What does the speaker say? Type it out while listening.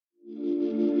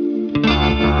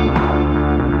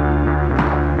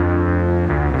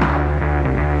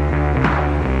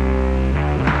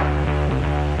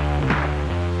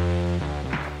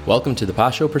Welcome to the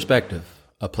Pasho Perspective,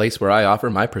 a place where I offer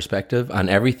my perspective on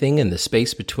everything in the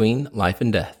space between life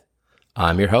and death.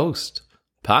 I'm your host,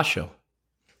 Pasho.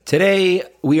 Today,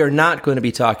 we are not going to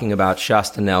be talking about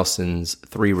Shasta Nelson's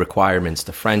 3 requirements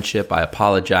to friendship. I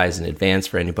apologize in advance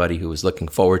for anybody who was looking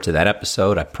forward to that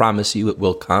episode. I promise you it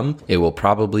will come. It will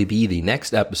probably be the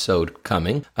next episode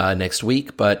coming next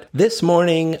week. But this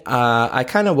morning, I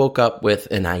kind of woke up with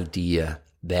an idea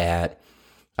that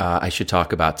I should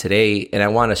talk about today, and I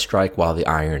want to strike while the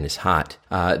iron is hot.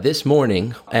 This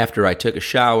morning, after I took a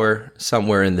shower,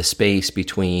 somewhere in the space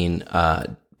between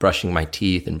brushing my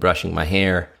teeth and brushing my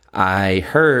hair, I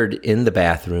heard in the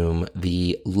bathroom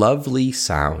the lovely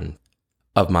sound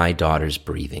of my daughter's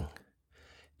breathing.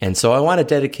 And so I want to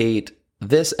dedicate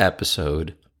this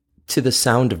episode to the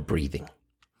sound of breathing.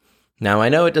 Now, I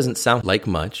know it doesn't sound like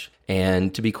much,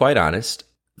 and to be quite honest,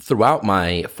 throughout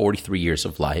my 43 years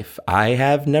of life, I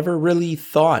have never really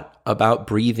thought about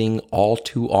breathing all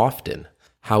too often.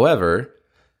 However,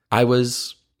 I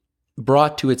was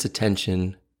brought to its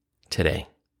attention today.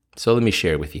 So let me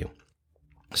share with you.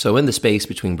 So in the space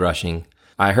between brushing,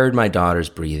 I heard my daughter's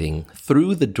breathing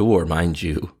through the door, mind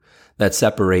you, that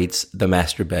separates the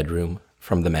master bedroom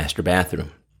from the master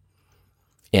bathroom.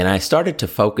 And I started to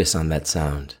focus on that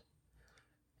sound.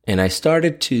 And I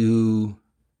started to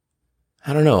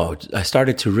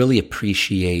really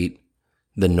appreciate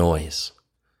the noise.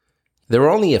 There were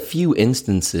only a few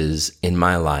instances in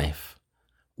my life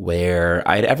where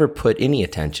I'd ever put any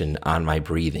attention on my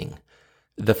breathing.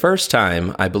 The first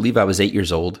time, I believe I was 8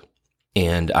 years old,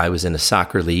 and I was in a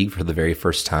soccer league for the very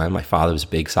first time. My father was a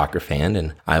big soccer fan,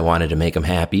 and I wanted to make him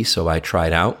happy, so I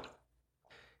tried out.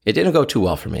 It didn't go too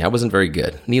well for me. I wasn't very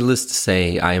good. Needless to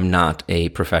say, I am not a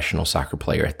professional soccer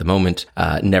player at the moment.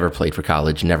 Never played for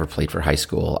college, never played for high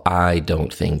school. I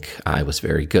don't think I was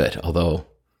very good. Although,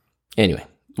 anyway,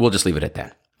 we'll just leave it at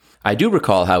that. I do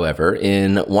recall, however,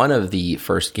 in one of the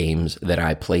first games that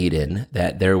I played in,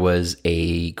 that there was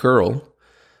a girl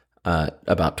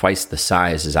about twice the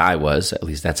size as I was. At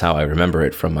least that's how I remember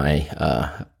it from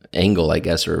my angle, I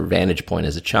guess, or vantage point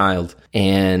as a child.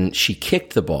 And she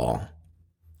kicked the ball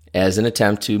as an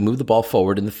attempt to move the ball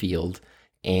forward in the field.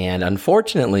 And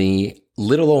unfortunately,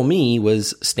 little old me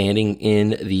was standing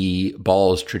in the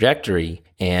ball's trajectory,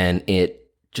 and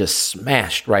it just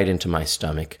smashed right into my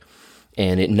stomach,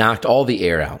 and it knocked all the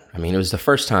air out. I mean, it was the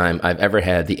first time I've ever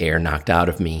had the air knocked out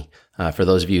of me. For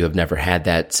those of you who have never had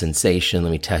that sensation,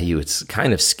 let me tell you, it's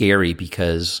kind of scary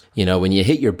because, when you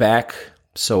hit your back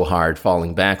so hard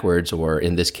falling backwards, or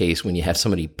in this case, when you have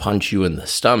somebody punch you in the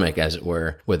stomach, as it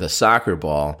were, with a soccer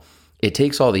ball, it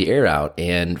takes all the air out.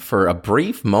 And for a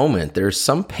brief moment, there's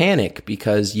some panic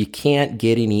because you can't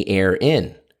get any air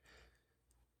in.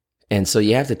 And so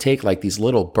you have to take like these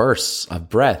little bursts of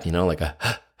breath, like a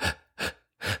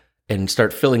and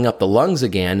start filling up the lungs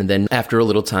again. And then after a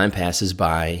little time passes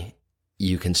by,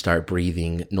 you can start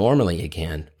breathing normally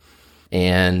again.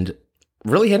 And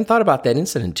really hadn't thought about that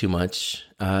incident too much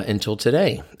until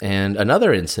today. And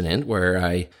another incident where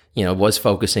I, was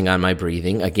focusing on my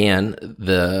breathing. Again,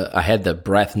 I had the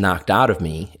breath knocked out of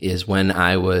me is when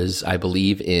I was, I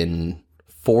believe, in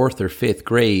 4th or 5th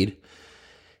grade.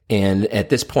 And at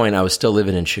this point, I was still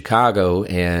living in Chicago.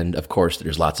 And of course,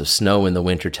 there's lots of snow in the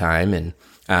wintertime. And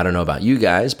I don't know about you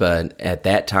guys, but at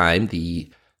that time, the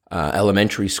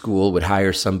elementary school would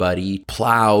hire somebody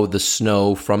plow the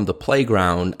snow from the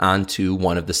playground onto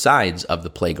one of the sides of the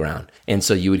playground. And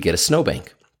so you would get a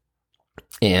snowbank.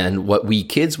 And what we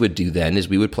kids would do then is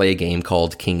we would play a game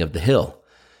called King of the Hill,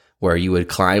 where you would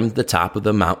climb the top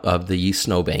of the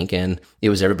snowbank, and it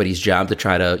was everybody's job to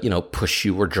try to, push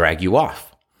you or drag you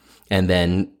off, and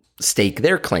then stake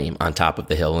their claim on top of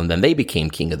the hill, and then they became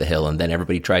king of the hill, and then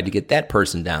everybody tried to get that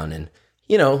person down. And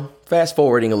fast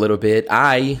forwarding a little bit,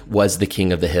 I was the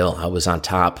king of the hill. I was on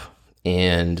top.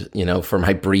 And, for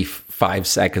my brief 5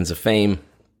 seconds of fame,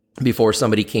 before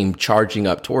somebody came charging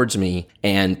up towards me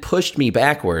and pushed me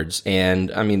backwards. And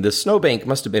I mean, the snowbank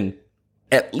must have been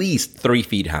at least 3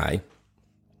 feet high.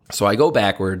 So I go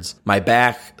backwards, my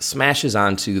back smashes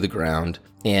onto the ground,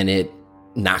 and it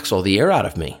knocks all the air out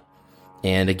of me.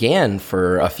 And again,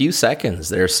 for a few seconds,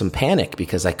 there's some panic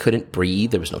because I couldn't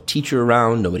breathe. There was no teacher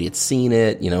around. Nobody had seen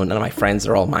it. None of my friends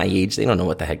are all my age. They don't know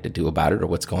what the heck to do about it or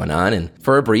what's going on. And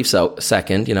for a brief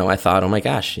second, I thought, oh my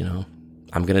gosh,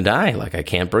 I'm going to die. Like, I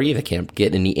can't breathe. I can't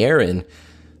get any air in.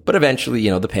 But eventually,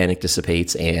 the panic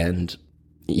dissipates, and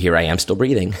here I am still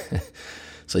breathing.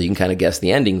 So you can kind of guess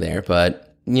the ending there.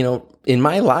 But, in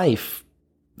my life,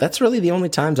 that's really the only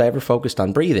times I ever focused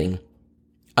on breathing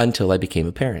until I became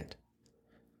a parent.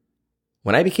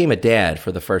 When I became a dad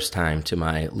for the first time to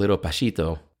my little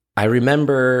Pachito, I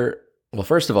remember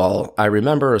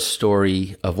a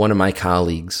story of one of my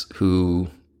colleagues who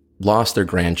lost their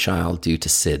grandchild due to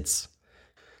SIDS.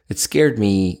 It scared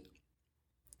me,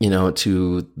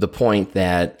 to the point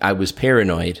that I was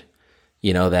paranoid,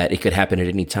 that it could happen at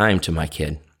any time to my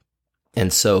kid.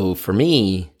 And so for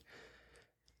me,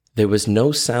 there was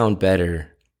no sound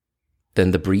better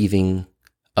than the breathing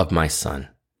of my son.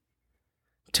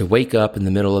 To wake up in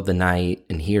the middle of the night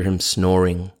and hear him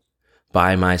snoring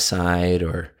by my side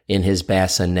or in his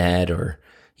bassinet or,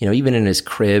 even in his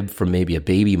crib from maybe a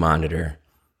baby monitor,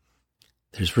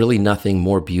 there's really nothing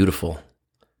more beautiful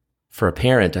for a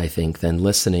parent, I think, than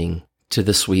listening to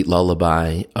the sweet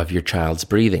lullaby of your child's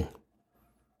breathing.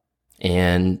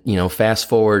 And, fast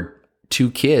forward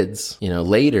 2 kids,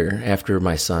 later after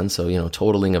my son, so,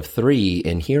 totaling of 3,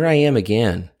 and here I am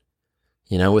again,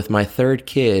 with my 3rd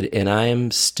kid, and I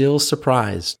am still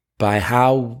surprised by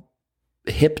how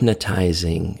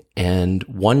hypnotizing and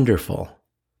wonderful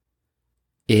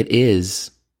it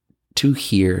is to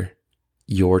hear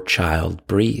your child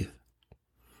breathe.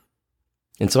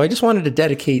 And so I just wanted to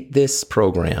dedicate this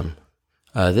program,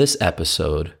 this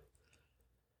episode,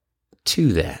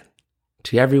 to that,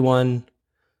 to everyone,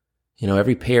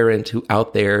 every parent who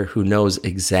out there who knows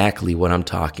exactly what I'm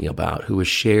talking about, who has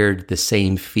shared the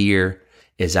same fear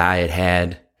as I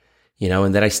had,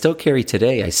 and that I still carry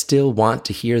today. I still want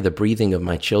to hear the breathing of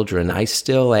my children. I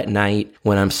still, at night,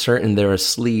 when I'm certain they're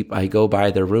asleep, I go by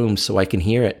their room so I can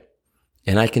hear it.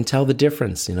 And I can tell the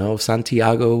difference.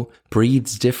 Santiago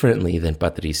breathes differently than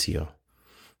Patricio.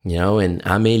 And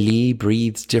Amélie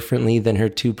breathes differently than her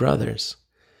 2 brothers.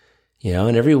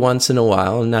 And every once in a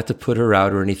while, not to put her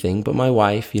out or anything, but my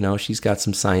wife, she's got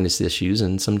some sinus issues,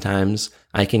 and sometimes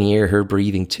I can hear her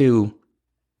breathing too.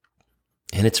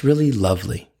 And it's really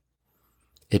lovely.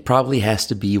 It probably has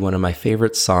to be one of my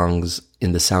favorite songs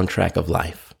in the soundtrack of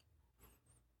life.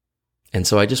 And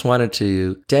so I just wanted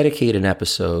to dedicate an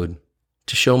episode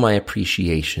to show my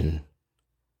appreciation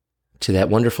to that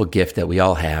wonderful gift that we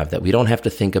all have, that we don't have to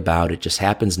think about, it just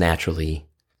happens naturally.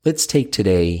 Let's take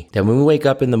today that when we wake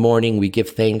up in the morning, we give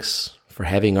thanks for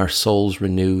having our souls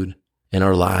renewed and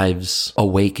our lives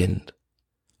awakened,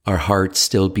 our hearts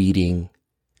still beating,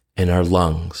 and our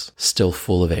lungs still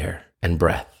full of air and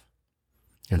breath.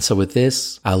 And so with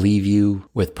this, I'll leave you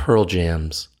with Pearl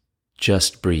Jam's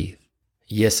Just Breathe.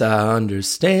 Yes, I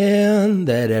understand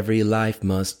that every life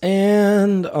must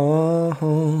end.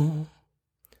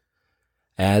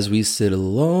 As we sit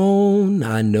alone,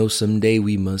 I know someday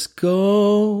we must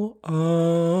go.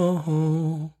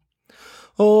 Oh,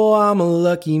 I'm a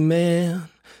lucky man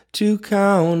to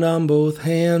count on both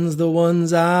hands the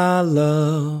ones I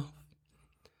love.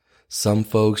 Some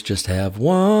folks just have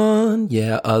one,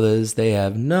 yeah, others they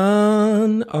have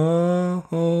none.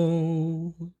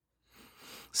 Oh,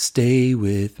 stay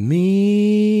with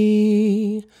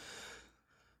me.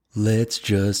 Let's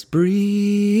just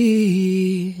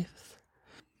breathe.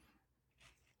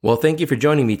 Well, thank you for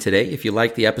joining me today. If you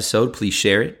liked the episode, please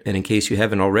share it. And in case you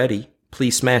haven't already,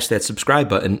 please smash that subscribe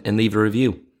button and leave a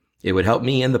review. It would help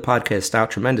me and the podcast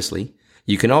out tremendously.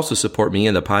 You can also support me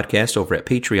and the podcast over at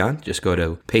Patreon. Just go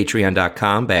to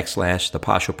patreon.com/The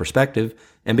Pacho Perspective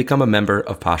and become a member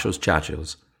of Pacho's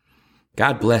Chachos.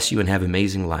 God bless you and have an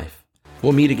amazing life.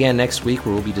 We'll meet again next week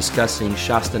where we'll be discussing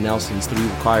Shasta Nelson's 3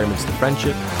 requirements to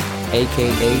friendship,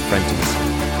 aka friendship.